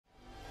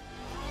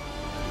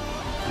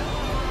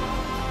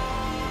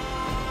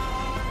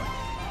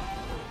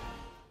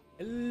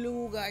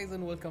guys,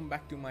 and welcome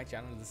back to my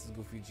channel. This is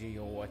GoofyG.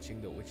 You're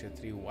watching The Witcher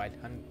 3 Wild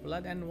Hunt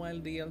Blood and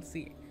Wild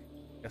DLC.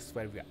 That's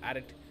where we're at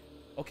it.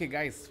 Okay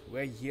guys,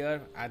 we're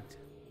here at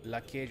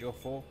Cage Au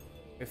Fou.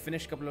 We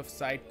finished a couple of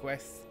side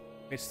quests.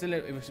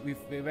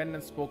 We went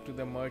and spoke to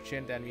the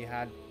merchant, and we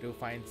had to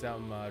find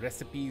some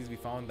recipes. We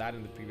found that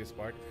in the previous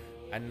part,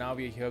 and now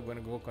we're here going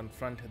to go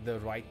confront the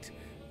right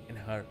in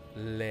her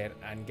lair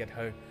and get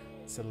her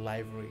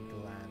salivary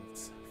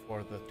glands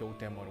for the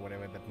totem or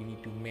whatever that we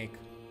need to make.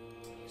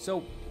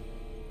 So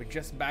we're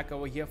just back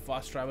over here,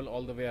 fast travel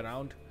all the way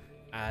around,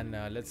 and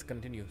let's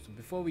continue. So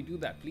before we do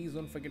that, please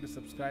don't forget to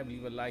subscribe,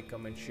 leave a like,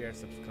 comment, share,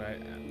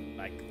 subscribe, and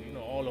like, you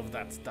know, all of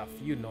that stuff.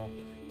 You know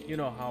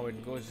how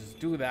it goes. Just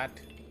do that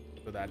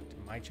so that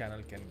my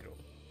channel can grow.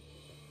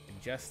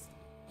 And just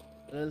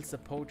a little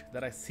support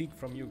that I seek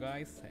from you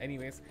guys.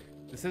 Anyways,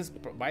 this is,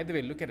 by the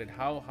way, look at it,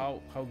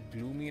 how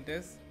gloomy it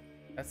is.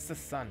 That's the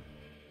sun,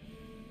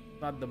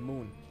 not the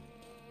moon.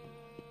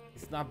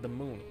 It's not the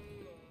moon.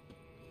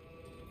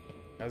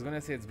 I was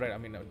gonna say it's bright. I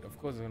mean, of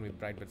course it's gonna be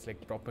bright, but it's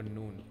like proper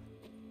noon.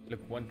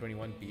 Look,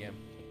 1:21 p.m.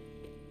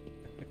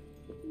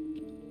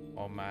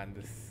 Oh man,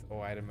 this. Oh,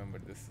 I remember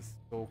this. Is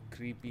so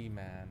creepy,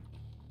 man.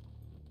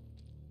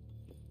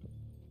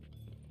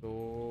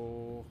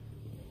 So.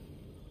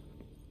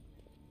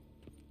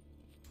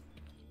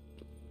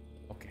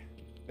 Okay.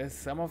 There's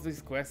some of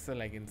these quests are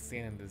like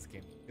insane in this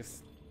game.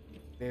 Just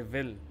they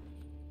will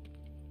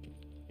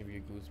give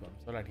you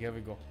goosebumps. Alright, here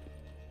we go.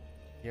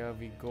 Here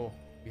we go.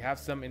 We have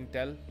some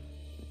intel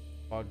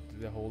about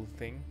the whole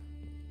thing,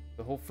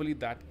 so hopefully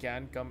that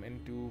can come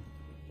into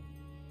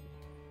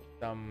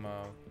some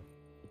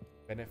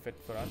benefit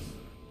for us.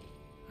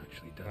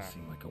 Actually does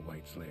seem like a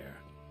white's lair.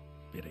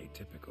 Bit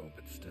atypical,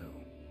 but still.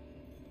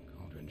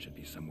 Cauldron should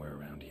be somewhere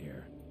around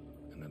here.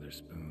 Another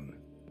spoon.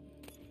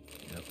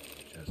 Yep,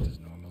 just as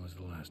normal as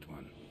the last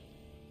one.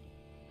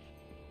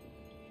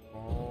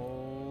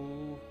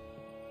 Oh,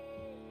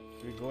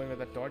 should we go in with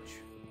a torch?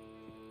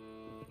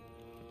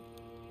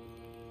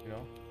 You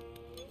know,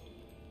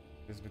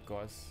 just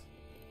because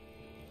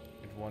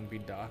it won't be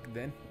dark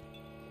then.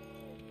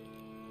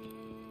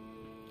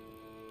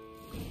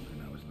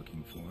 Cauldron I was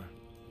looking for.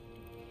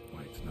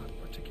 White's not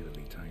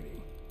particularly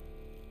tiny.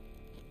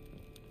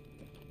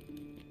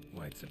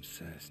 White's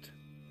obsessed.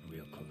 A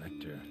real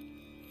collector.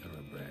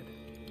 Thoroughbred.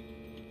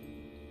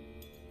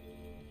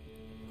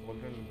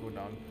 Cauldron will go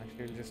down.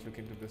 Actually, we'll just look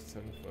into this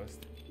sun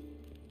first.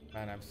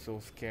 Man, I'm so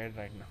scared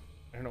right now.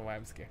 I don't know why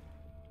I'm scared.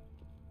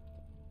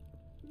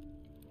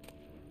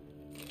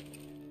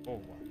 Oh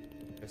wow.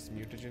 This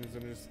mutagen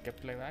is just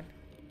kept like that?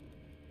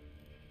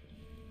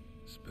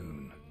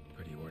 Spoon.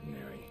 Pretty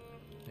ordinary.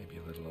 Maybe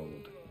a little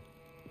old.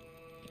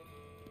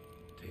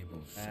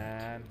 Table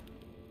set.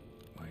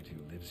 White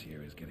who lives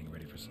here is getting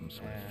ready for some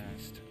sort of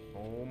feast.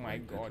 Oh my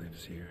god.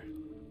 Lives here.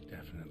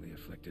 Definitely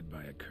afflicted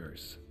by a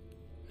curse.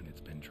 And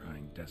it's been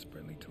trying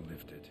desperately to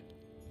lift it.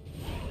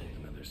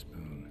 Another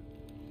spoon.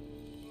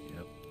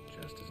 Yep,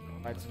 just as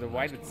normal. Right, so the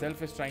white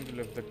itself is trying to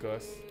lift the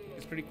curse.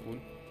 It's pretty cool.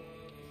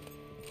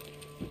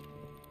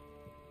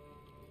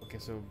 Okay,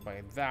 so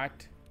by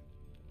that,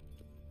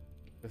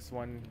 this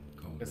one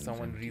is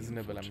someone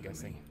reasonable, I'm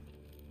guessing.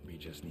 We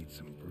just need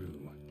some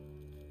brew.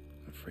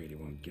 Afraid he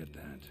won't get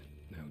that.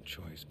 No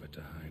choice but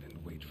to hide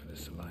and wait for the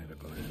saliva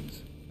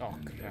glands. Oh,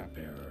 and their crap.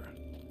 bearer.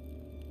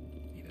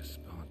 Need a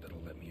spot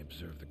that'll let me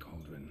observe the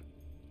cauldron.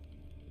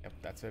 Yep,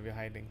 that's where we're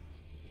hiding.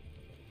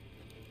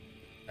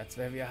 That's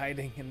where we're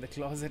hiding, in the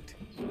closet.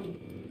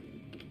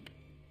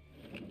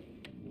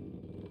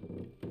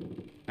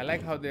 I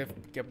like how they've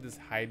kept this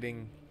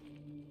hiding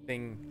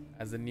thing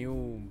as a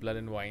new blood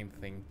and wine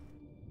thing.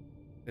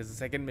 There's a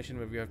second mission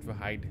where we have to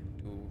hide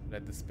to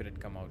let the spirit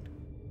come out.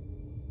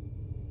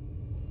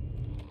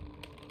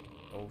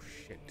 Oh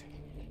shit.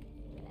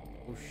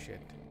 Oh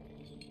shit.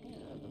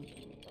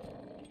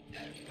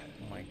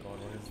 Oh my god,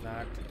 what is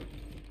that?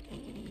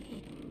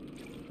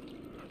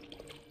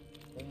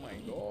 Oh my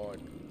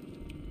god.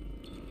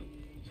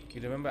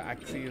 You remember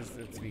Axie is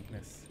its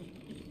weakness.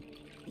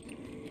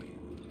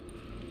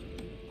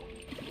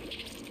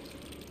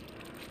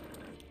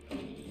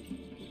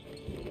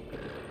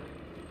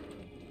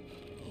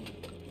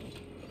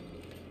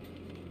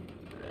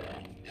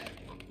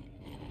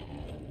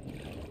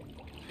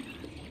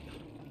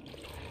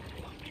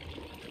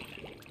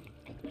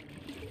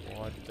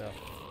 What the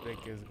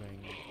frick is going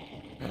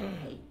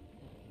on?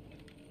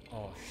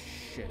 Oh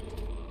shit.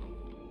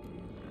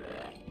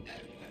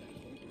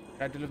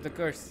 Try to lift the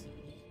curse.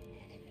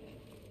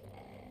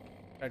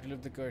 Try to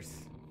lift the curse.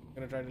 I'm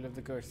gonna try to lift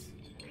the curse.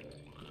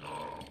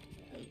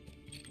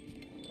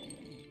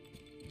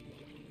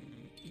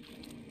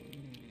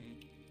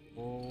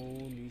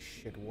 Holy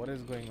shit, what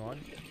is going on?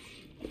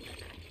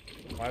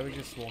 Why are we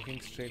just walking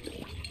straight?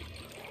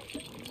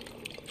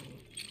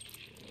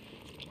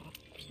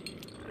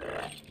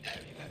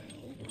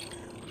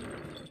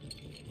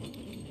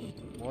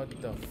 What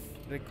the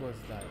frick was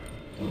that?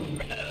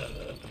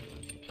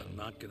 I'm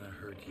not gonna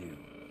hurt you.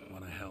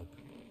 Wanna help?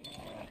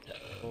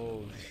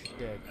 Oh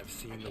shit. I've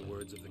seen the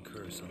words of the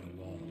curse on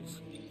the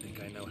walls. Think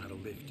I know how to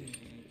lift it.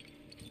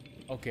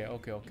 Okay,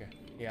 okay, okay.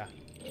 Yeah.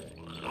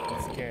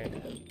 I'm scared.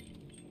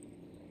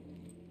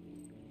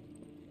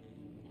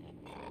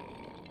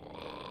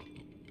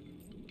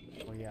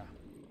 Oh yeah.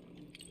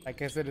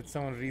 Like I said, it's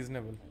someone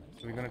reasonable.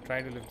 So we're gonna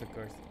try to lift the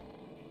curse.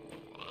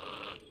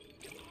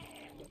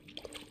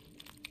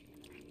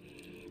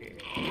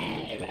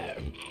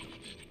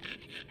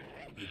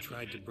 You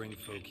tried to bring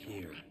folk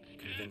here,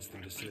 convince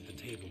them to sit at the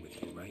table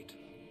with you, right?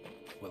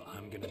 Well,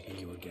 I'm gonna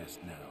be your guest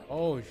now.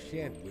 Oh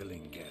shit. Your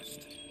willing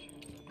guest.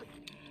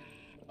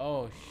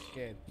 Oh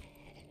shit.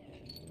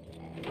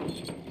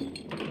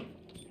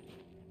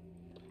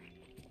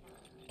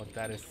 Oh,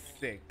 that is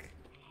sick.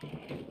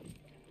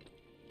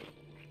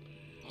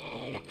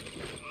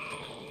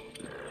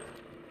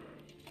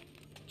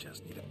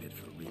 Just need a bit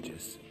for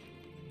Regis.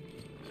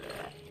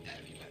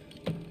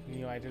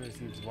 New item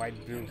receives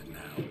white brew. And now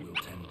we'll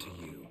tend to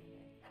you.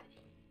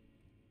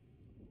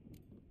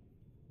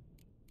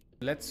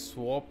 Let's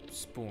swap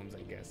spoons,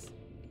 I guess.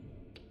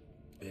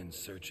 Been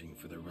searching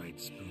for the right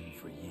spoon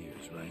for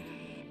years, right?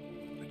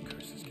 But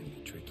curses can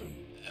be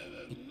tricky.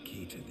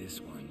 Key to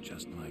this one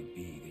just might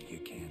be that you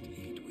can't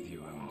eat with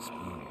your own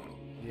spoon.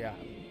 Yeah.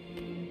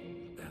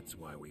 That's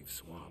why we've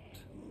swapped.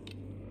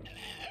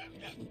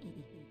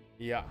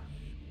 Yeah.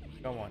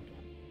 Come on.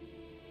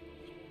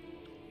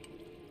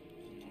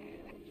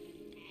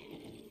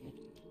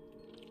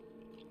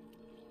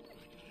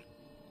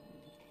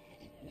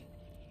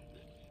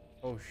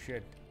 Oh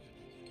shit.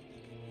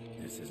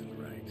 This isn't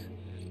right.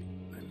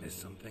 I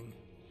missed something?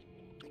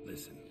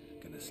 Listen,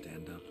 gonna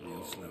stand up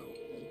real slow.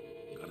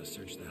 Gotta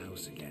search the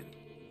house again.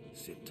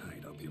 Sit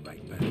tight, I'll be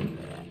right back.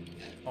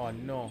 Oh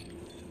no.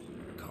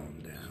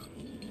 Calm down.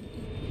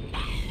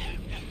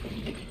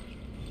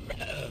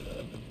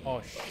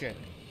 Oh shit.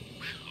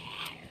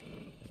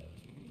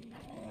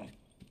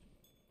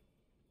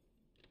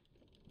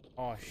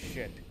 Oh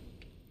shit.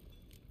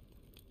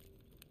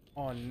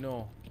 Oh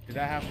no. Did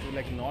I have to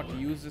like not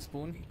use the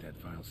spoon? Eat that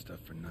vile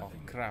stuff for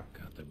nothing. Oh crap.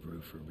 Got the brew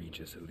for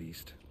Regis at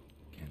least.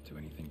 Can't do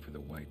anything for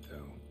the white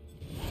though.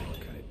 So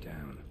cut it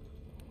down.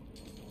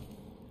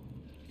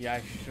 Yeah,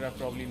 I should have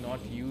probably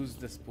not used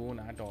the spoon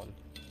at all.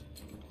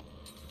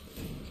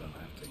 I'll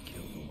have to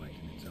kill the white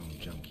in its own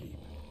junk heap.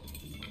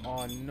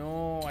 Oh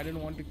no, I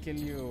didn't want to kill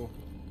you.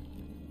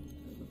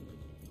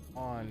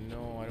 Oh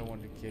no, I don't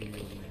want to kill you,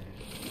 man.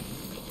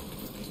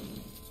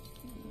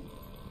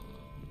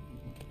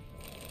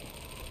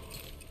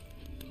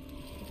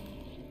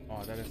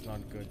 Oh, that is not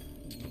good.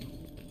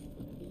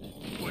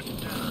 What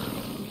now?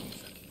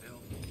 Piece of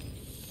filth.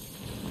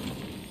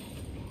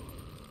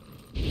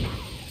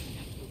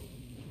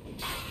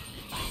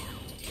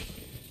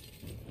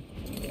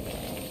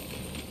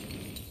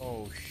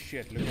 Oh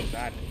shit, look at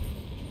that.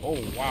 Oh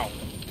wow.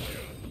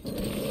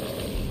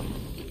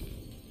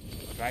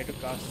 Try to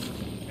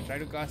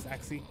cast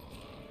Axie.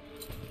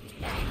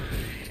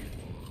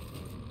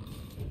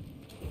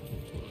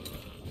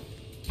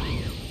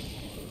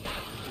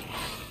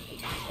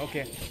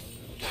 Okay.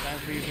 Time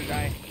for you to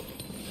die.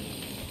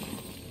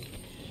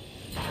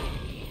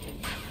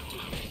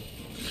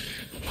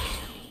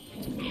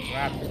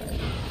 Crap.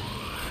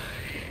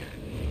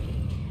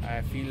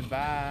 I feel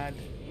bad.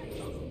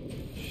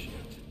 Shit.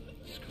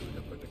 Screwed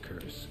up with the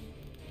curse.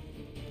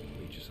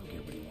 Regis will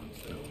get what he wants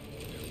though.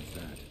 There's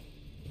that.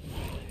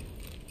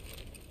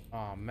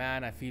 Oh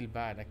man, I feel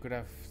bad. I could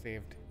have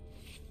saved.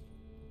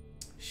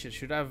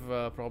 Should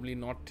have probably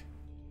not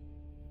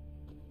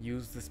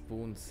used the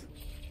spoons.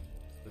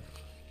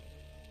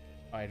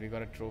 Alright, we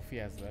got a trophy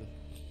as well.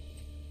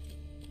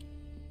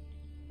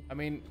 I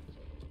mean,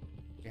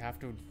 we have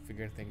to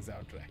figure things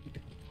out, right?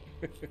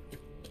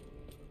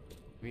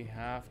 We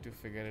have to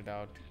figure it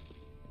out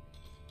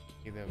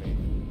either way.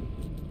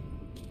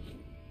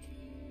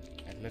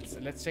 And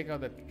let's check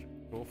out the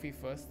trophy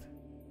first.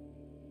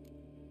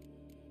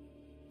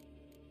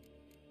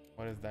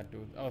 What does that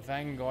do? Oh,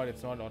 thank God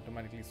it's not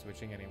automatically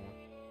switching anymore.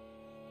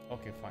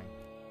 Okay, fine.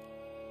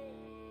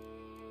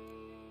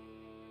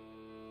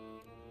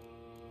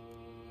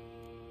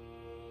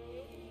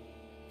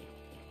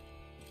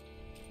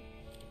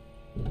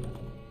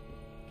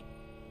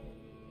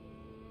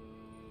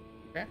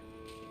 Okay.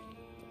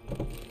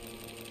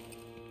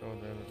 So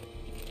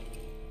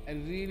I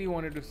really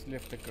wanted to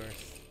lift the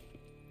curse.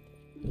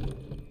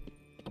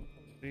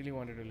 Really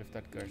wanted to lift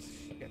that curse.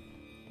 Shit.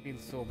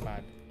 Feels so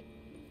bad.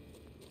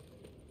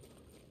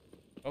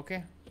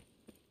 Okay.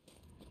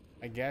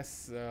 I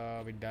guess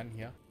we're done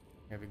here.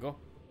 Here we go.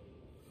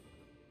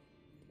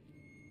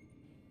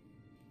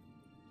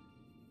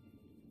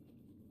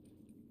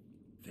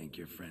 Think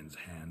your friend's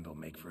hand will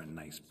make for a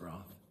nice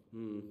broth?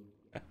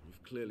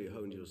 You've clearly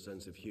honed your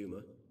sense of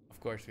humor. Of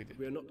course we did.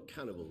 We are not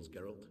cannibals,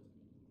 Geralt.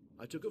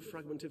 I took a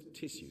fragment of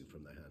tissue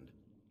from their hand.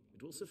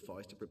 It will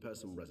suffice to prepare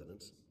some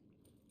resonance.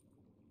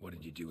 What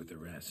did you do with the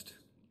rest?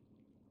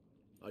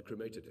 I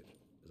cremated it,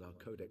 as our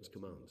codex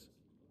commands.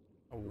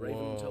 Oh,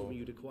 Raven told me whoa.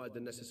 you'd acquired the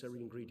necessary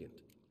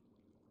ingredient.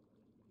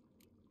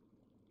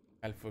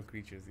 Helpful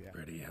creatures, yeah.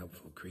 Pretty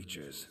helpful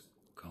creatures.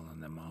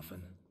 Calling them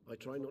often? I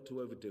try not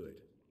to overdo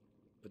it,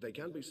 but they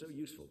can be so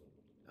useful,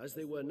 as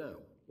they were now,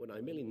 when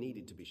I merely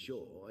needed to be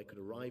sure I could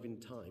arrive in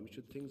time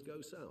should things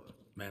go sour.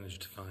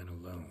 Managed fine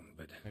alone,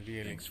 but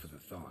Really? thanks for the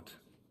thought.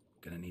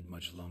 Gonna need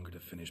much longer to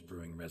finish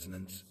brewing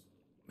resonance?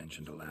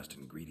 Mentioned a last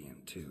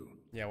ingredient, too.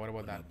 Yeah, what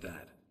about that? About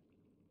that?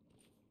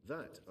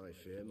 That, I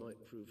fear,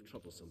 might prove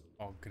troublesome.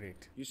 Oh,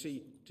 great. You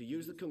see, to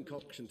use the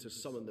concoction to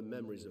summon the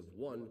memories of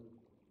one,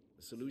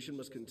 the solution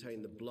must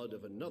contain the blood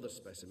of another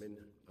specimen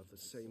of the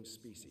same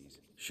species.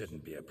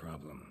 Shouldn't be a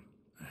problem.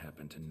 I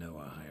happen to know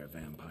a higher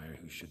vampire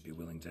who should be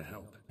willing to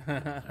help.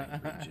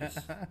 Outrageous.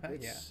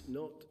 It's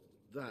not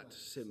that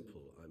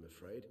simple, I'm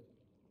afraid.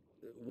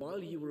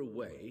 While you were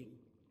away,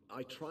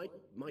 I tried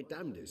my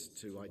damnedest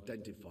to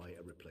identify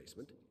a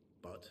replacement,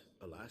 but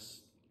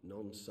alas,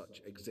 none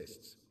such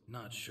exists.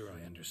 Not sure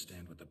I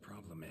understand what the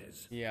problem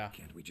is. Yeah.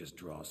 Can't we just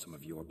draw some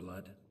of your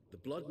blood? The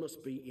blood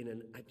must be in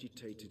an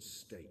agitated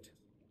state.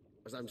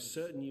 As I'm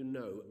certain you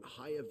know,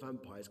 higher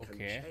vampires can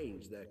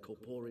change their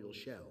corporeal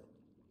shell.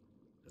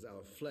 As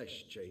our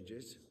flesh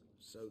changes,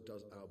 so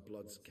does our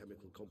blood's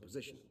chemical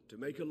composition. To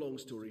make a long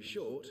story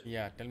short,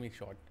 Yeah, tell me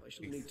short. I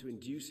shall please. need to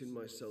induce in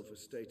myself a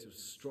state of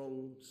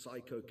strong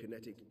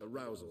psychokinetic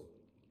arousal.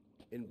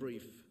 In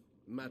brief,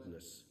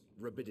 madness,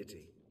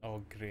 rabidity.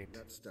 Oh, great.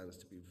 That stands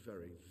to be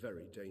very,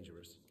 very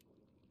dangerous.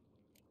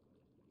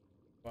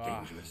 Wow.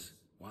 Dangerous?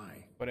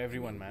 Why? For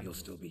everyone, man. You'll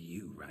still be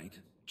you, right?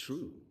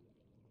 True,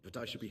 but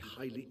I should be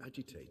highly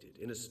agitated,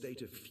 in a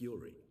state of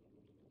fury.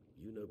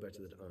 You know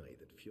better than I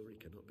that fury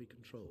cannot be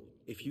controlled.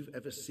 If you've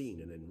ever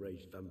seen an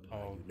enraged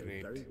vampire, you know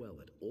great. very well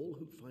that all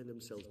who find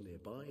themselves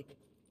nearby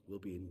will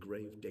be in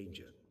grave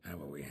danger. How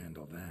will we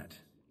handle that?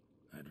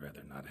 I'd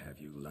rather not have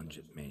you lunge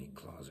at me,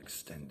 claws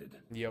extended.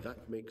 Yep.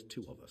 That makes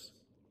two of us.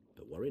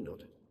 But worry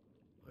not.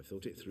 I've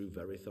thought it through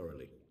very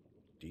thoroughly.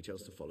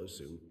 Details to follow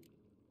soon.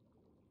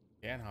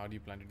 Yeah, and how do you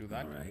plan to do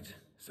that? All right.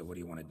 So what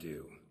do you want to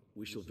do?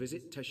 We shall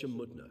visit Teshem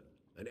Mudna,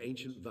 an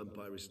ancient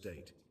vampire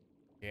estate.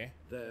 Yeah.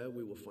 There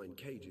we will find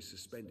cages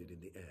suspended in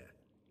the air.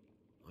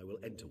 I will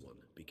enter one,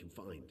 be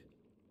confined.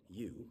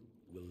 You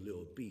will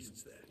lure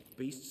beasts there.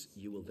 Beasts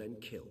you will then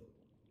kill.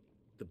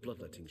 The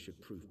bloodletting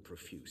should prove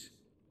profuse.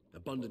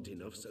 Abundant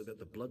enough so that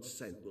the blood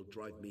scent will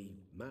drive me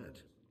mad.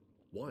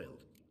 Wild.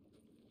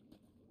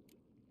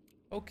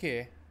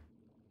 Okay.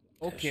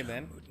 Okay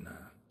then. Teshamudna.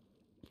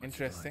 What's it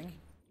Interesting. like?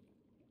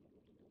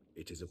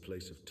 It is a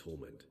place of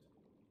torment.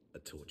 A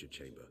torture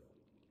chamber.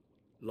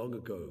 Long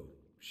ago,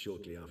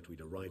 shortly after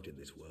we'd arrived in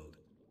this world,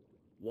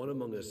 one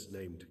among us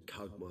named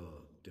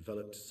Kagmar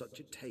developed such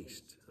a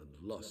taste and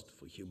lust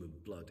for human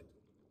blood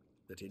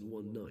that in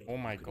one night Oh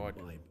my could God.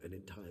 imbibe an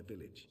entire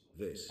village.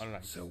 This,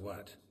 Alright. So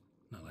what?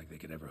 Not like they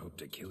could ever hope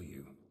to kill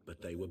you.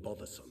 but they were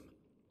bothersome.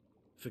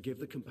 Forgive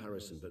the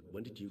comparison, but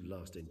when did you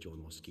last enjoy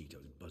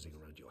mosquitoes buzzing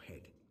around your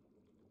head?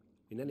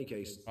 In any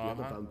case, the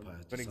other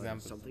vampires Good decided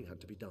example. something had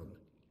to be done.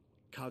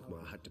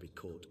 Kagmar had to be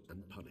caught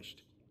and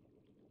punished.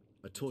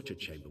 A torture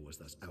chamber was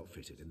thus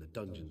outfitted in the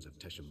dungeons of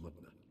Teshem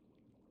Mudna.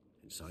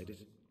 Inside it,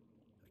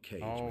 a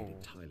cage made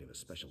entirely of a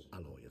special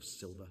alloy of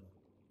silver,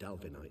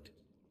 dalvinite,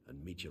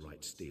 and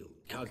meteorite steel.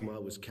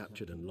 Kagmar was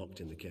captured and locked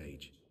in the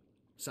cage.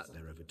 Sat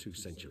there over 2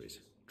 centuries,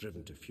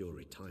 driven to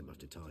fury time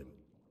after time,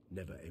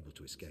 never able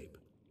to escape.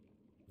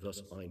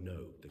 Thus I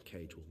know the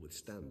cage will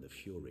withstand the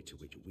fury to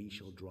which we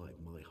shall drive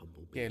my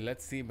humble being. Okay,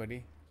 let's see,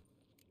 buddy.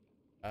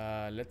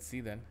 Let's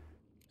see then.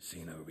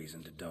 See no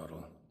reason to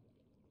dawdle.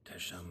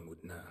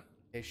 Teshamudna.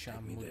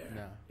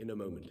 Teshamudna. In a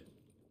moment.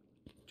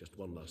 Just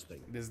one last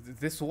thing.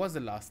 This was the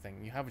last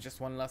thing. You have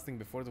just one last thing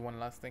before the one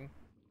last thing.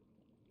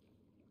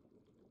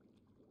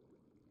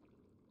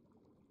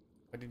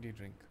 What did you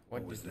drink?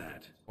 What was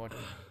that? What?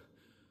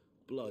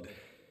 Blood.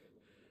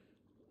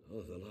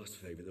 Oh, the last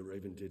favor the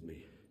Raven did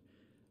me.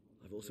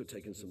 I've also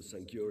taken some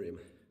Sancurium,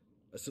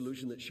 a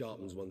solution that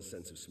sharpens one's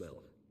sense of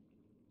smell.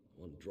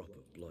 One drop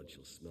of blood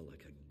shall smell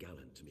like a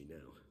gallon to me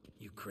now.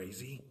 You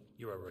crazy?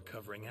 You're a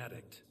recovering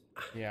addict.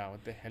 Yeah,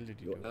 what the hell did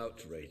you Your do?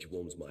 outrage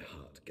warms my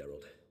heart,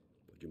 Geralt.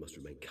 But you must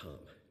remain calm.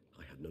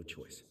 I had no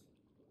choice.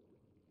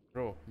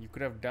 Bro, you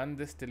could have done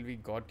this till we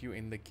got you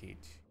in the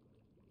cage.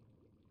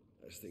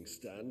 As things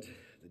stand,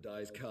 the die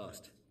is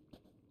cast.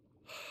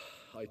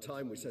 High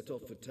time we set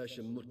off for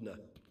Teshem Mudna.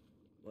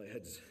 My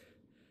head's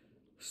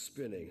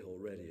spinning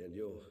already, and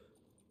you're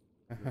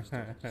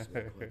starting to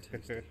smell quite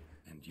tasty.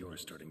 And you're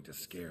starting to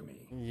scare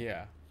me.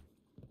 Yeah.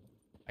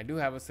 I do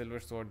have a silver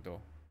sword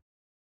though.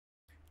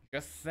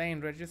 Just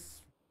saying,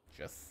 Regis.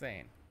 Just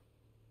saying.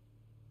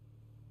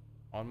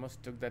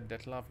 Almost took that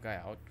Dettlaff guy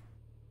out.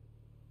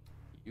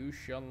 You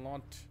shall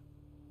not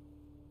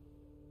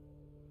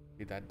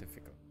be that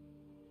difficult.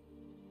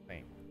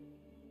 Saying.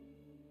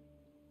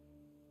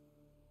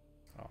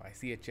 Oh, I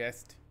see a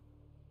chest.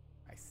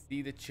 I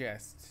see the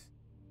chest.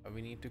 But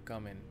we need to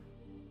come in.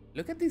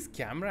 Look at these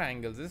camera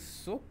angles. This is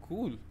so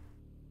cool.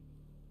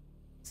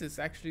 This is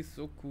actually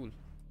so cool.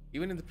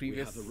 Even in the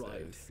previous have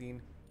arrived.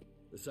 scene.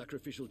 The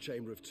sacrificial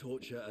chamber of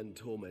torture and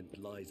torment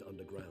lies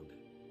underground.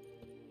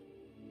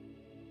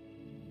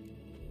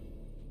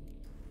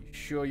 You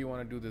sure you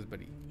want to do this,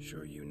 buddy?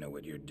 Sure you know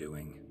what you're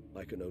doing?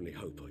 I can only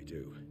hope I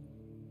do.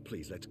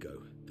 Please, let's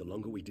go. The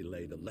longer we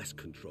delay, the less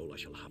control I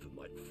shall have of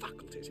my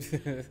faculties.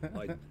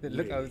 I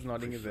Look how really he's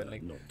nodding his head prefer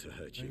like not to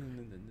hurt you.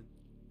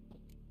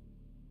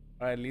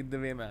 Alright, lead the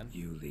way, man.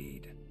 You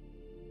lead.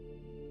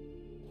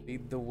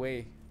 Lead the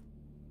way.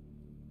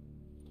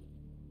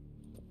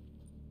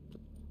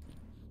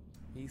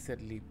 He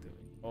said lead the way.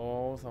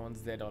 Oh,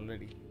 someone's dead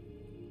already.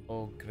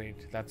 Oh,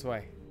 great. That's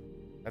why.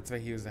 That's why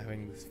he was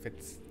having these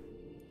fits.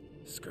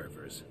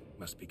 Scurvers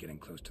must be getting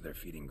close to their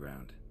feeding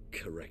ground.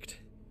 Correct.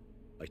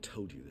 I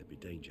told you there'd be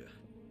danger.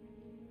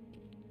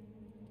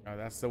 Oh,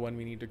 that's the one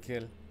we need to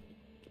kill.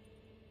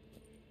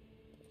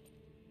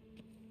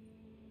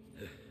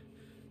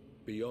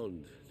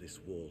 Beyond this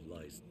wall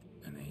lies...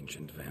 An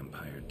ancient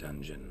vampire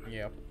dungeon.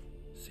 Yep.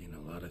 Seen a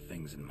lot of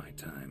things in my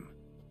time.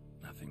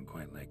 Nothing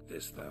quite like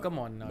this, though. Come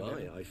on now.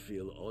 Devin. I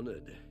feel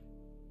honored.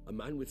 A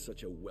man with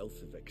such a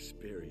wealth of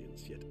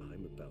experience, yet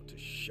I'm about to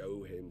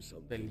show him Well,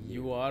 something new.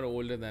 you are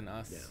older than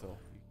us, Now, so you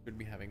should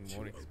be having To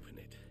more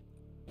experience.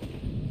 open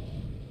it.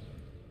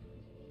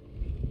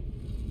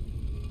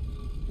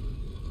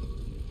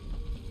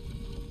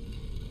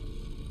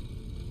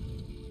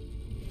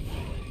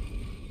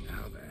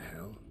 How the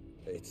hell?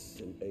 It's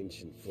an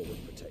ancient form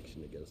of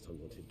protection against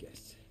unwanted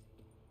guests.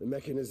 The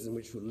mechanism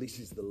which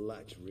releases the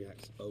latch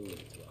reacts only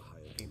to a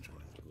higher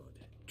vampire's blood.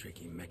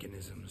 Tricky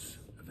mechanisms,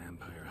 a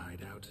vampire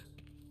hideout.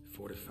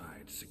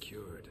 Fortified,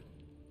 secured.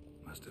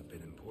 Must have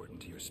been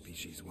important to your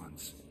species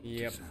once.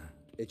 Yep.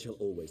 It shall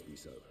always be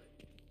so.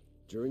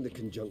 During the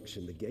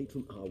conjunction, the gate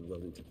from our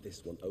world into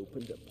this one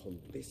opened upon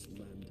this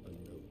land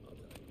and no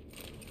other.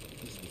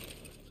 This was the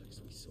first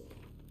place we saw.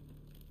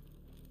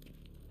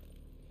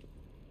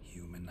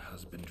 Human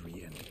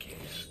husbandry and care.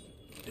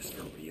 Is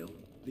for real?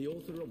 The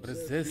author What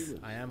is observed this?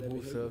 humans, I am their who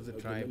behavior serves the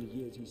over tribe. many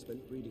years he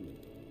spent breeding them.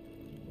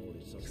 All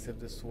his Except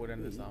the sword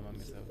and this armor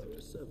suspects myself. wrote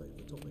a survey of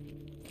the topic.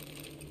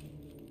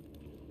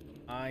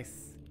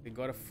 Nice. We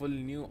got a full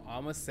new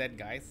armor set,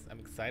 guys. I'm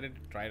excited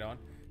to try it on.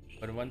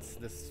 But once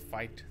this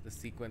fight, the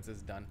sequence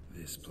is done.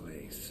 This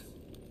place.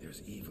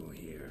 There's evil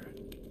here.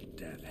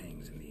 Death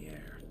hangs in the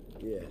air.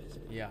 Yes.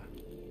 Yeah.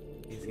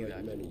 You see Like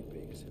that? many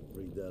beings have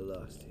breathed their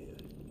last here.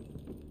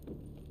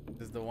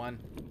 This is the one.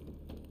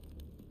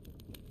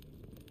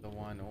 The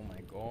one. Oh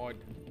my god.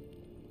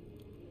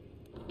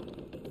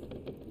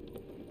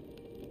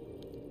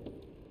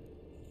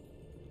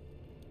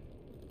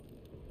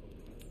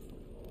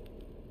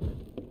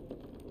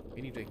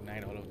 We need to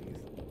ignite all of these.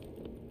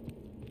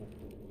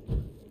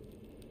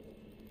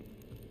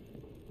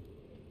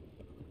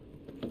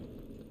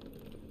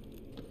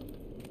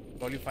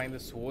 Probably find the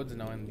swords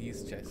now in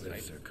these chests,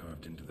 right? Glyphs are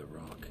carved into the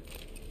rock.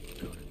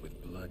 Coated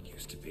with blood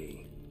used to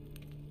be.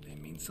 They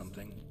mean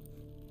something?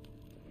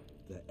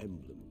 They're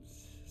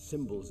emblems,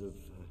 symbols of,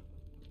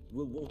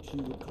 well, what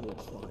you would call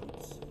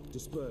tribes,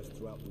 dispersed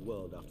throughout the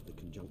world after the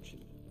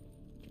conjunction.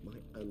 My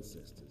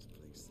ancestors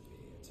placed them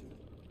here to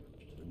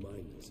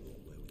remind us all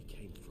where we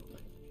came from.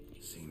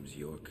 Seems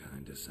your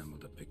kind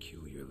assembled a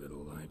peculiar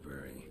little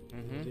library.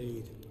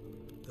 Indeed,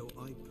 though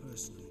I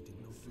personally did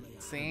not lay a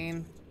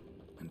Insane.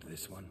 And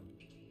this one?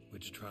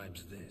 Which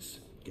tribe's this?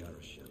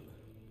 Garisham.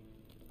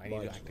 I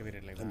need to activate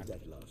it like and that.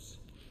 Deadloves.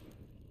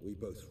 We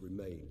both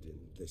remained in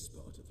this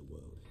part of the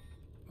world.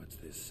 What's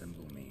this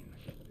symbol mean?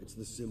 It's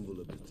the symbol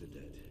of the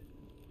dead,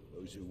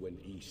 those who went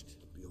east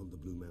beyond the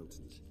Blue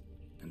Mountains.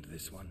 And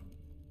this one?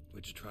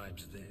 Which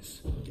tribe's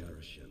this?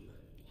 Garisham.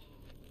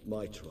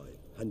 My tribe,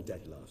 and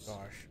Deadloves.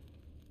 Gosh.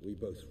 We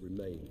both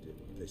remained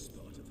in this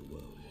part of the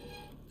world.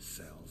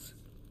 Cells.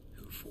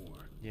 Who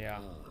for? Yeah.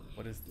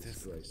 What is this?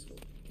 Disgraceful.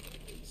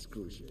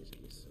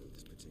 Excruciatingly so,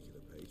 this particular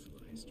page from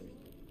our history.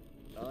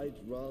 I'd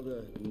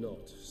rather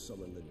not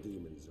summon the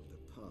demons of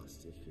the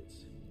past if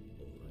it's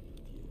all right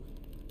with you.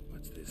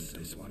 What's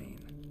this one mean?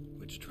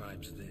 Which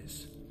tribe's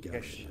this?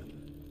 Garisham.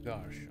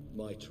 Gosh.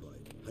 My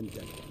tribe, and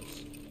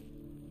Deadloves.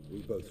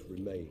 We both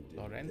remained in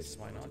Lawrence, this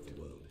why part not? of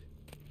the world.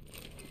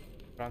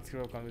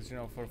 Transcript of conversation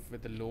offer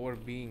with the lower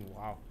being.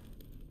 Wow.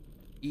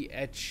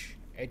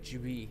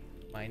 EHHB.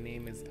 My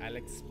name is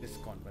Alex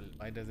Biscon. Well,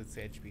 why does it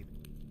say HB?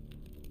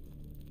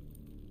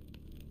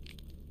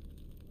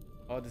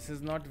 Oh, this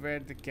is not where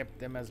they kept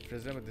them as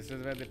prisoner, but this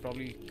is where they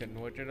probably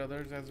converted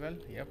others as well.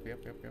 Yep.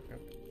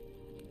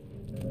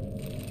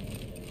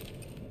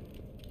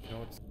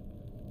 Notes.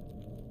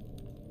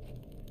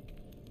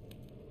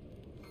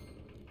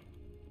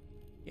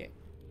 Yeah.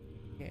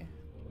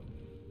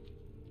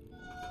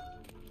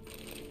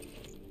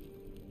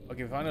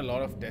 Okay, we found a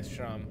lot of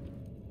Destram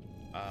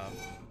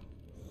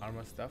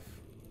armor stuff.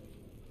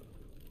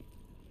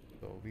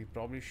 So we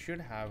probably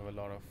should have a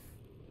lot of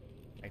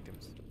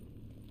items.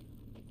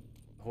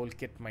 The whole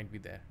kit might be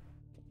there.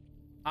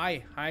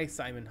 Hi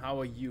Simon, how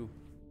are you?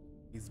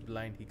 He's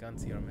blind, he can't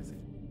see our message.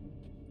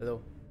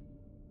 Hello.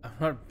 I'm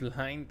not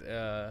blind.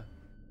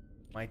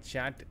 My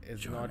chat is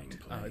Charming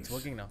not it's place.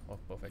 working now. Oh,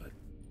 perfect. But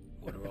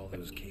what are all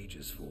those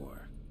cages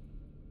for?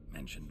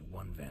 Mentioned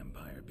one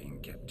vampire being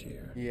kept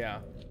here.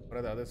 Yeah. What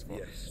are the others for?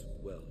 Yes,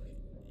 well,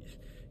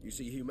 you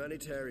see,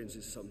 humanitarians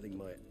is something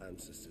my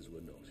ancestors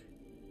were not.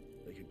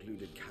 They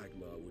concluded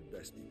Kagmar would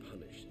best be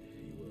punished if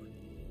he were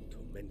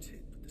fermented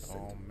with the scent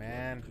Oh, of blood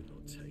man. they could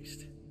not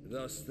taste.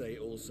 Thus, they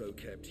also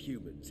kept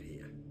humans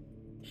here.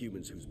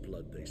 Humans whose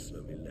blood they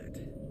slowly let.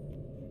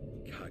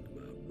 Kagma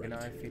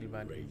I feel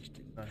bad. raged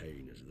in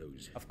pain as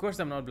those Of course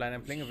I'm not blind,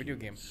 I'm playing a video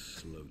game.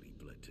 slowly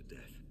bled to death.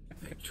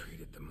 They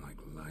treated them like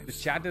livestock. The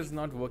chat is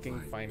not working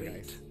Live fine, bait.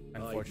 guys.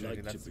 Unfortunately,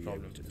 I'd like that's to the be able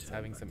problem. to It's turn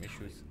having back some time,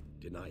 issues.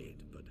 Deny it,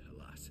 but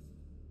alas,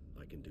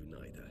 I can do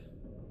neither.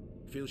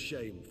 Feel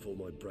shame for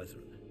my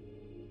brethren.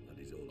 That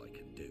is all I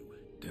can do.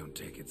 Don't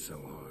take it so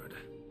hard.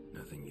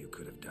 Nothing you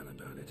could have done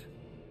about it.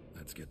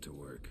 Let's get to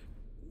work.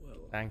 Well,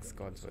 Thanks,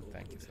 Godsworth.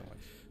 Thank you so much.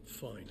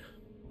 fine.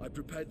 I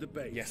prepared the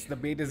bait. Yes, the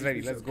bait is Please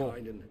ready. be Let's so go.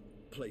 kind and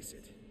place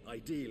it,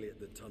 ideally at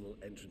the tunnel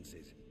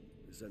entrances.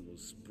 The scent will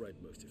spread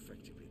most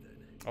effectively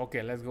then.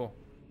 Okay, let's go.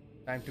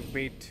 Time to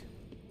bait.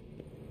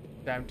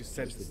 Time to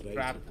set Place this the bait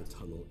trap. at the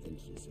tunnel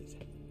entrances.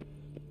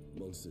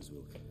 Monsters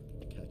will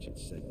catch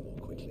its scent more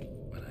quickly.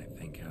 When I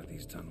think how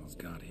these tunnels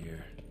got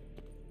here,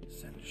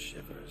 send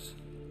shivers.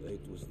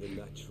 It was the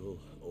natural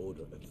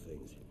order of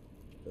things.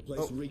 The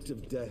place reeked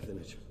of death in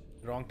it.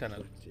 Wrong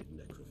tunnel. Collected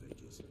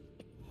necrophages.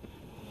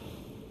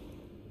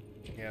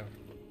 Here.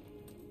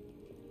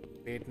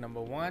 Bait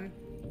number 1.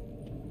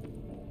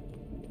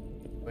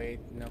 Bait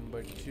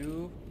number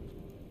 2.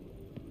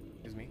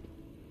 Excuse me.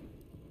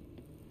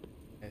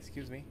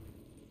 Excuse me.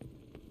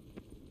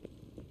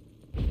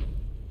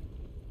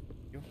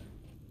 You.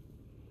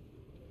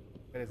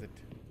 Where is it?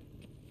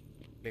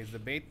 Place the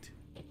bait.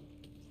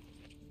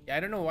 Yeah, I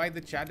don't know why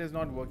the chat is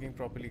not working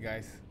properly,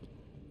 guys.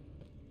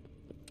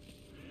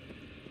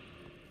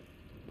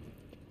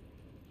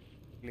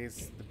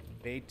 Place the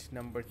bait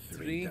number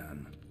 3.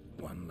 Done.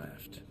 One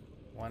left.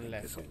 One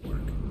left. This'll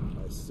work.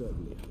 I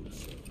certainly hope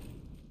so.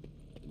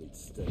 It needs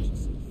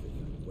sturgeons and thick.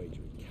 I'd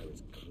wager it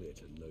carries clear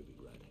to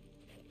Novigrad.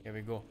 Here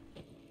we go.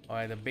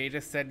 Alright, the bait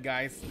is set,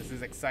 guys. This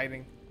is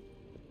exciting.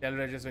 Tell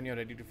Regis when you're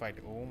ready to fight.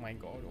 Oh my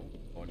god, oh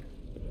god.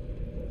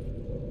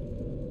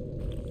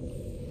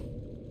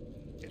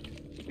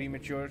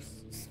 Premature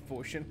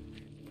potion.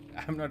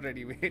 I'm not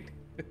ready, wait.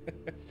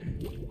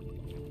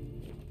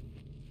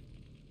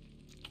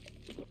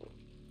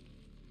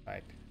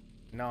 Right,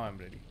 now I'm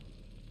ready.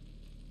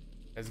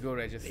 Let's go,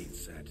 Regis. Bait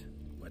set.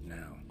 What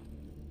now?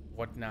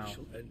 What now? I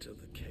shall enter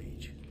the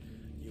cage.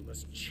 You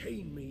must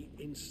chain me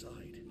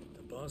inside.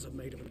 The bars are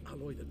made of an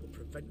alloy that will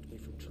prevent me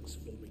from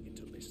transforming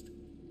into mist.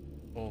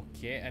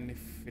 Okay, and if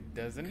it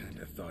doesn't?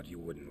 Kinda thought you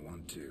wouldn't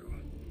want to.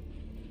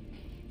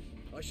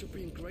 I shall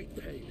be in great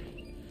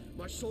pain.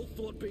 My sole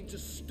thought being to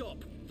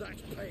stop that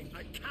pain.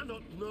 I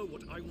cannot know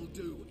what I will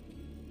do.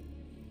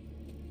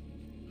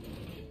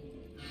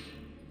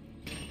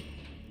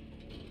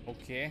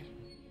 Okay.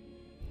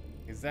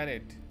 Is that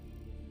it?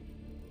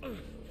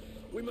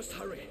 We must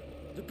hurry.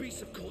 The beasts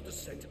have caught the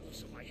scent,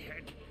 so my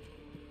head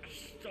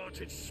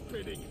started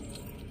spinning.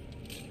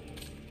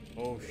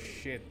 Oh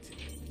shit.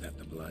 That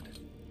the blood?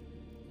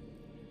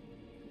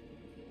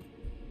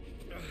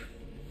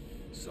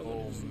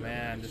 Oh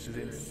man, this is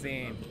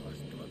insane.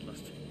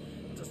 Bloodlust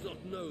does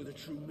not know the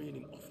true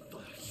meaning of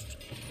thirst.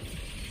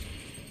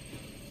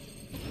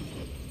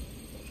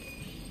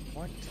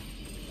 What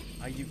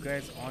are you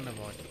guys on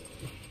about?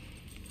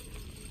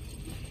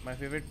 My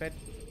favorite pet?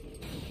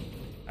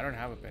 I don't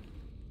have a pet.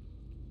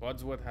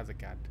 Wadsworth has a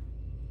cat.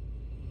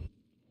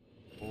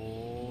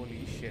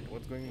 Holy shit,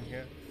 what's going on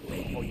here?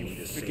 Oh, you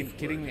freaking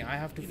kidding me? I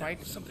have to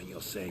fight? Something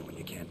you'll say when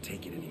you can't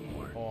take it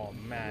anymore. Oh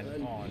man,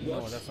 oh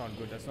no, that's not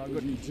good, that's not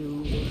good. You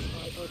do what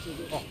I utter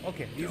this. Oh,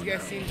 okay, these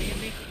guys seem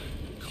easy.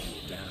 Calm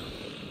down.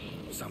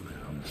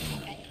 Somehow.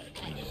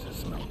 Jesus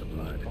smelled the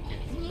blood. Okay.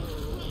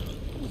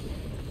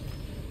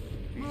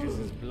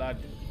 Regis' blood.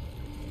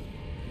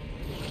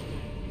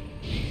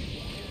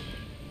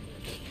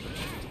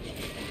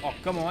 Oh,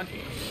 come on.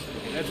 Okay,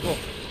 let's go.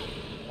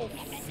 Oh,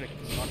 frick.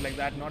 Not like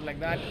that, not like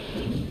that.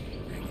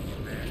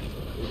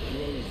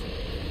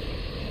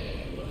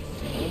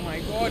 Oh my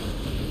god.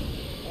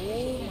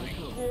 Oh my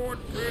god.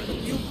 Where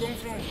did you come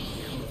from?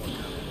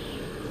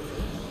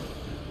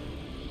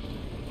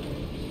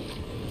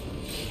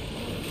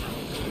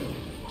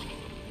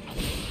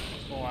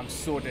 Oh, I'm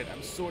so dead.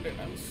 I'm so dead.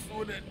 I'm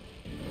so dead.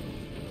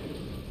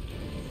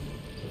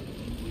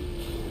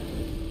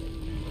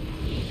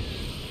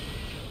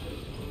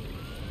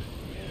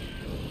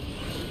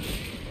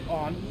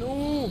 Oh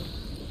no!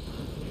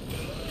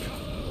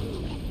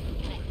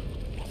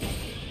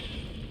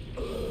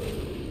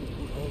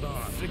 Hold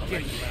on.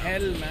 Freaking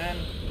hell, man!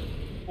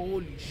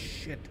 Holy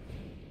shit!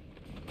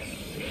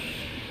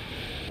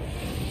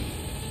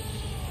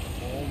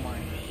 Oh my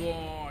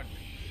god!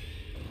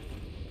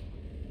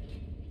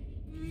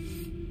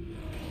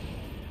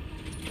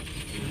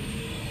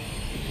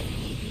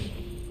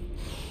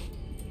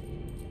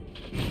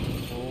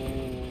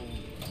 Oh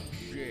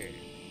shit!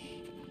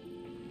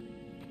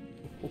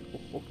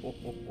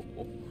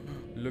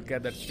 Look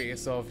at that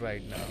face off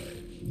right now.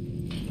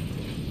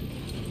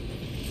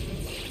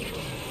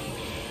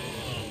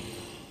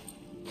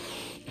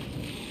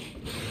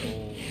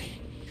 Oh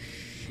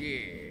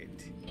shit.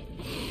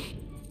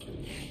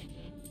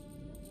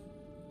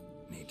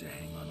 Need to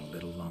hang on a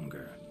little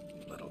longer.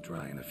 Blood'll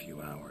dry in a few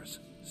hours.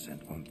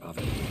 Scent won't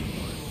bother you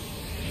anymore.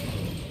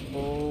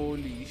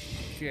 Holy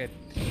shit.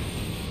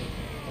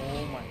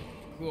 Oh my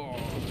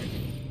god.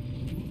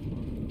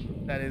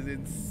 That is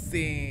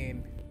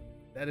insane.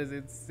 That is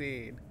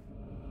insane.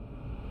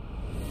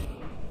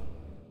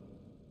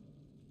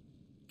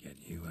 Get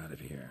you out of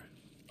here.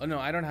 Oh no,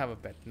 I don't have a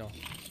pet. No.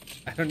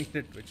 I don't need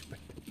a Twitch pet.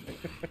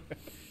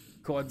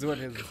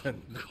 Codsword is the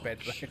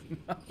pet right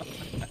now.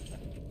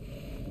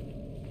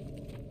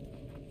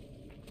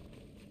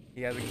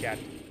 He has a cat.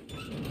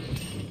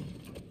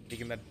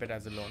 Taking that pet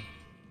as a loan.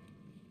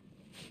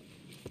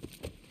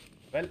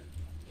 Well,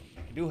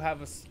 I do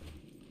have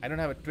I don't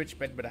have a Twitch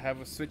pet, but I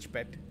have a Switch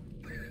pet.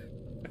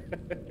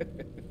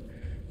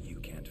 You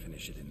can't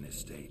finish it in this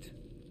state.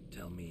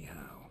 Tell me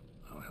how.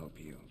 I'll help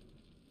you.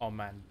 Oh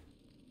man.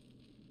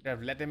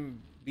 I've let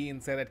him be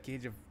inside that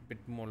cage a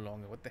bit more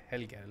longer. What the hell,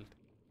 Geralt?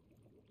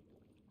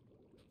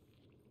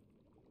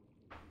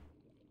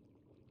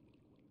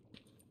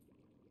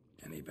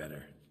 Any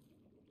better?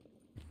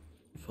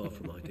 Far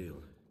from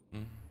ideal.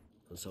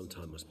 And some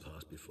time must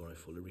pass before I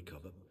fully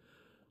recover.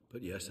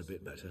 But yes, a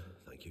bit better,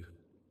 thank you.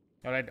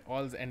 Alright,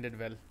 all's ended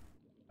well.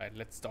 Alright,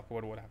 let's talk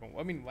about what happened.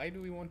 I mean, why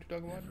do we want to talk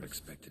about Never this?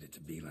 expected it to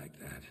be like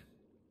that.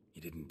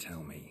 You didn't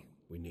tell me.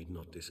 We need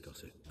not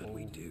discuss it. But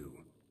we do.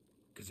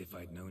 Because if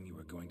I'd known you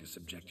were going to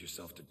subject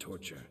yourself to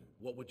torture,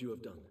 What would you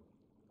have done?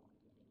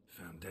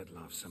 found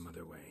Dettlaff some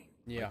other way.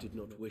 Yeah. I did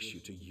not wish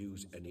you to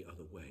use any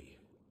other way.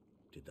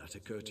 Did that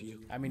occur to you?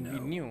 I mean, we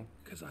knew.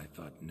 Because I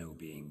thought no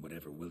being would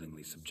ever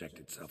willingly subject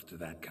itself to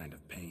that kind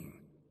of pain.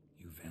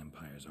 You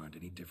vampires aren't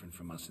any different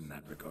from us in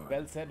that regard.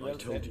 Well said, I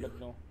told you. but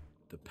no.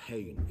 The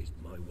pain is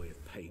my way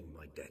of paying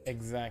my debt.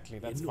 Exactly,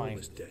 that's the fine.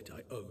 enormous debt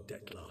I owe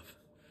Dettlaff.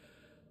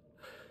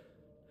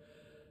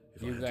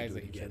 If You I had guys to do are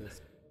it each again,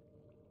 other's.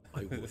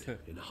 I would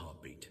in a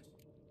heartbeat.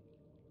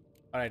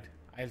 Alright,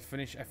 I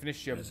finished your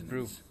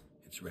brew. Resonance.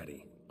 It's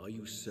ready. Are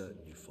you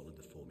certain you followed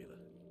the formula?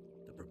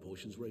 The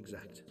proportions were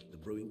exact, the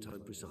brewing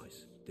time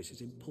precise. This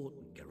is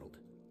important, Geralt.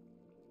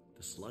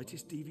 The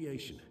slightest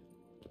deviation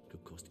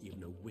could cost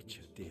even a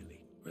witcher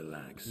dearly.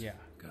 Relax. Yeah.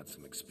 Got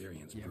some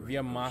experience. Yeah, brewing we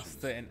are potions.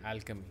 master in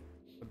alchemy.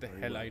 What the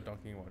hell are you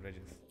talking about,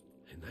 Regis?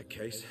 In that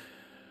case,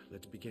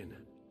 let's begin.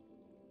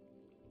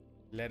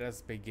 Let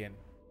us begin.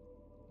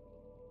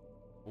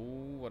 Oh,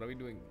 what are we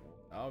doing?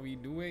 What are we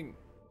doing?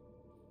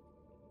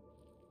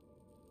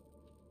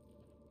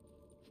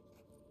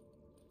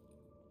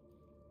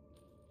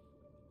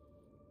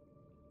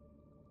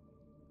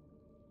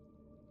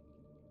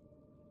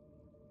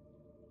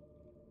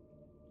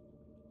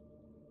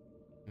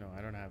 No,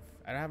 I don't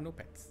have no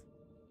pets.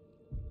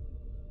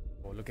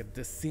 Oh, look at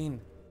this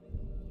scene.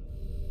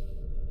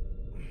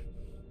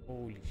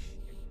 Holy shit.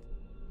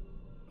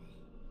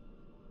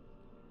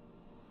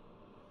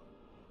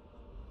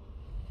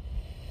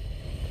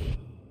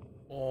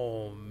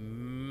 Oh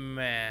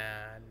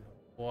man,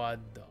 what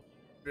the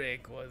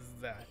frick was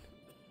that?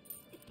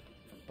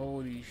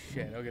 Holy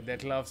shit. Okay,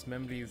 that loves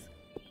memories.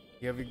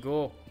 Here we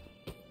go.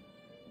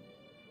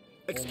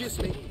 Excuse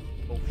me.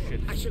 Oh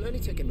shit. I shall only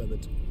take a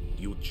moment.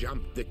 You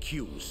jumped the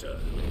queue, sir.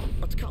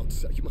 But Count,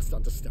 sir, you must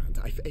understand.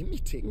 I've a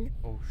meeting.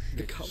 Oh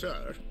shit.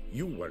 Sir,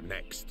 you were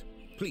next.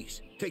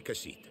 Please, take a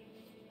seat.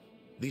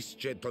 This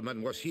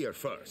gentleman was here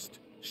first.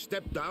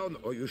 Step down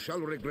or you shall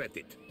regret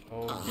it.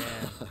 Oh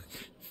man.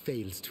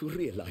 Fails to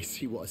realize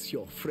he was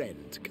your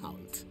friend,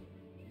 Count.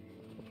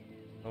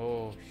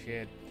 Oh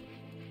shit.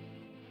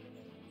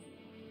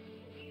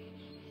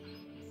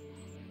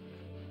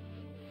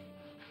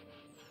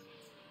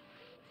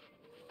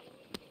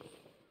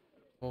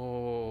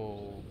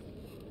 Oh.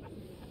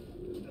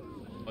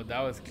 Oh,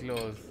 that was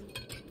close.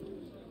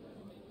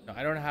 No,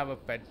 I don't have a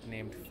pet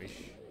named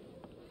Fish.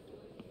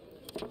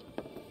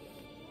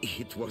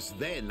 It was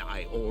then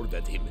I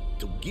ordered him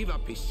to give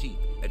up his seat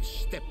and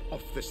step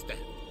off the stand.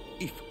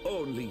 If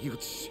only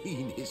you'd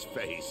seen his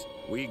face.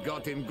 We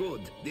got him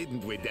good,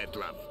 didn't we,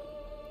 Dettlaff?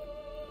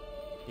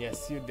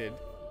 Yes, you did.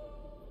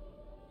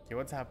 Okay,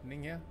 what's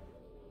happening here?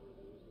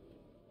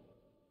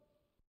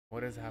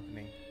 What is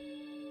happening?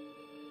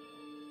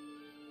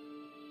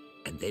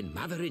 And then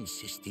Mother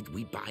insisted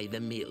we buy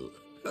the mill.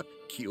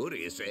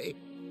 Curious, eh?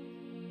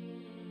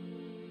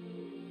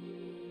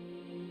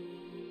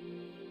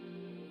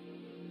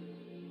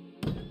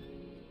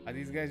 Are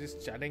these guys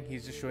just chatting?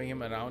 He's just showing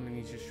him around and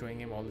he's just showing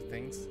him all the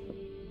things.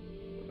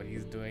 But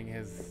he's doing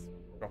his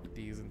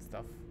properties and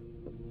stuff.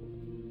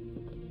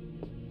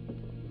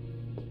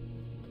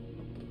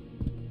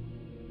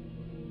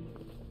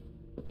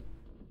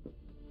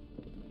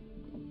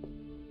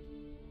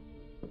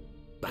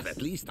 But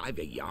at least I've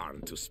a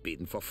yarn to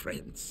spin for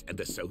friends and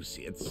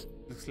associates.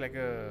 Looks like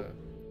a...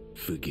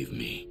 Forgive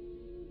me.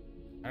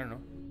 I don't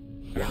know.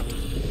 What?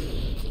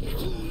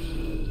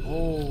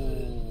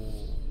 Oh.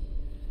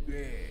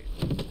 Yeah.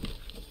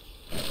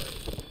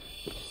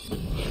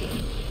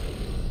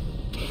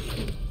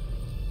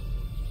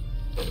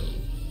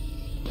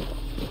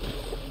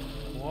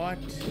 What?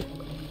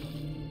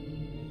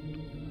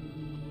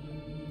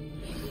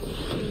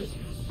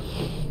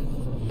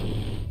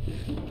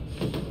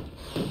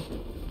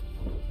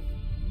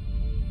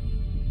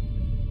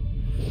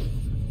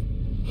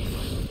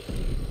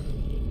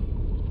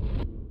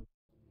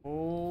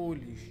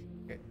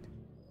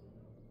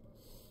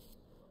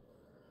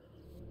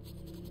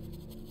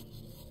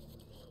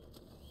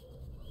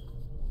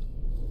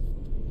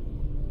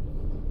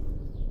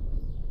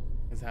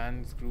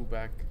 And screw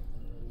back.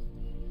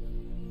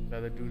 The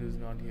other dude is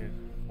not here.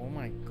 Oh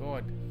my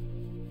god.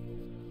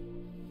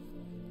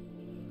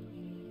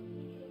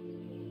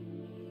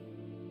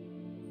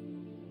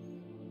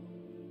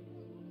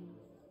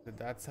 So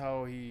that's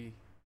how he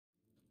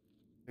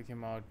took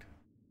him out.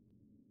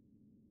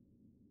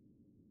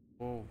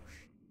 Oh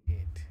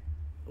shit.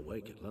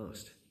 Awake at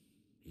last.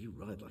 You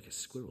ride like a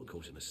squirrel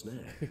caught in a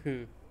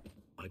snare.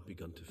 I'd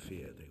begun to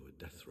fear they were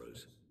death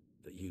throes.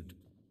 That you'd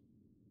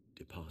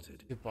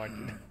departed.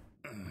 Departed.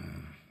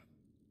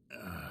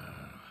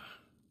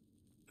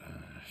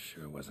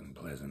 Sure wasn't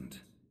pleasant,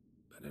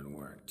 but it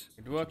worked.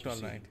 It worked all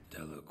right.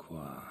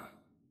 Delacroix.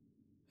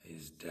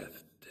 His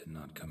death did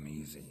not come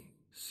easy.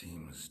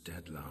 Seems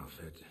Dettlaff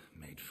had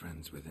made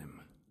friends with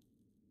him.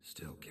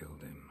 Still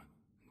killed him.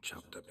 And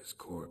chopped up his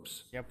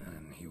corpse. Yep.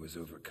 And he was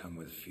overcome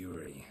with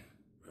fury.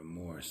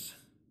 Remorse.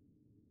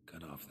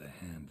 Cut off the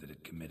hand that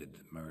had committed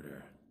the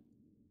murder.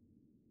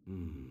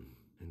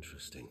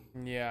 Interesting.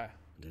 Yeah.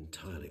 And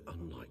entirely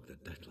unlike the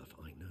Dettlaff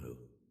I know.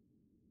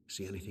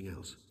 See anything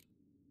else?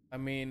 I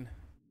mean,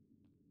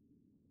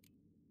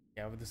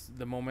 yeah, with this,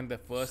 the moment they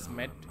first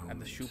met at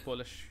the shoe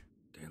polish.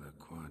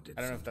 Delacroix did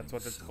I don't know if that's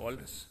what it's called.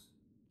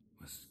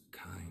 Was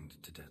kind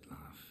to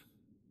Dettlaff.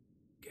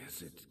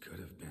 Guess it could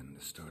have been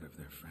the start of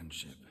their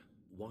friendship.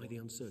 Why the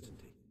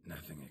uncertainty?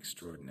 Nothing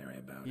extraordinary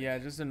about it. Yeah,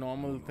 just a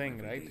normal thing,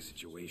 Everyday right?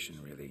 Situation,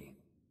 really.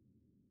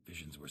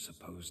 Visions were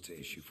supposed to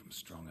issue from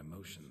strong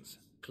emotions.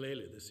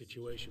 Clearly, the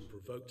situation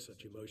provoked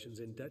such emotions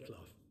in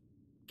Dettlaff.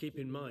 Keep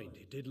in mind,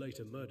 he did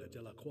later murder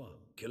Delacroix.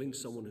 Killing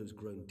someone who's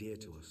grown dear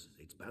to us,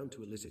 it's bound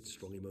to elicit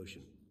strong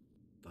emotion.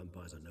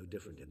 Vampires are no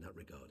different in that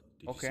regard.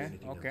 Did you see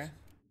anything else?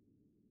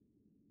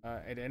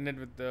 It ended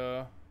with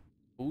the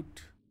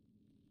boot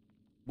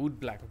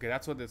black. Okay,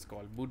 that's what it's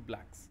called. Boot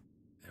blacks.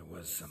 There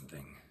was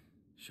something.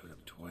 Showed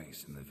up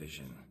twice in the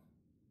vision.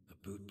 A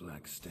boot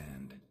black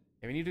stand.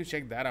 Yeah, we need to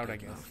check that out, I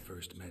guess. Dettlaff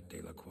first met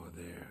Delacroix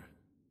there.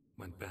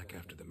 Went back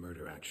after the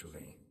murder,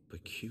 actually.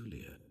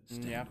 Peculiar.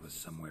 Stand was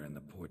somewhere in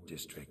the port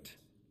district.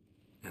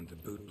 And the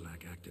boot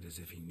black acted as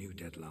if he knew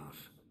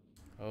Dettlaff.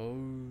 Oh.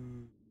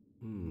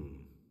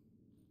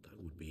 That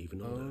would be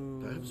even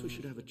odder. Perhaps we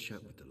should have a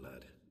chat with the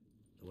lad.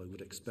 Though I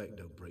would expect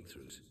no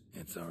breakthroughs.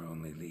 It's our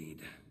only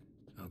lead.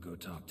 I'll go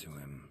talk to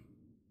him.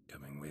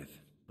 Coming with.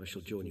 I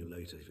shall join you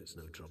later if it's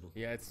no trouble.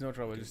 Yeah, it's no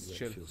trouble. Just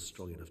chill. I feel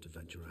strong enough to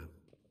venture out.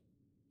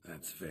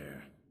 That's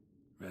fair.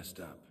 Rest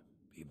up.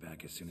 Be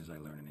back as soon as I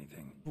learn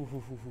anything.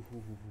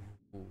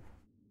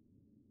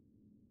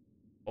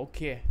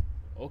 Okay.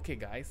 Okay,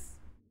 guys.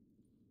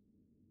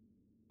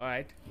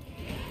 Alright.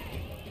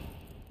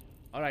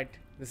 Alright.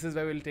 This is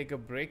where we'll take a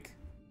break.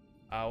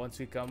 Once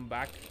we come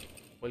back,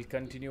 we'll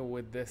continue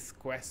with this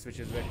quest, which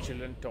is where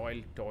children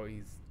toys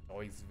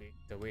wait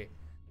away.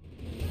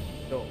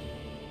 So,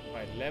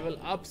 alright, level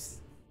ups,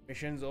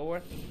 missions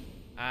over.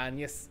 And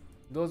yes,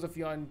 those of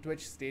you on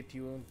Twitch, stay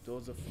tuned.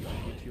 Those of you on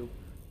YouTube,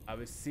 I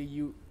will see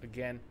you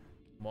again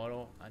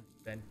tomorrow. And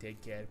then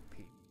take care.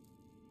 Peace.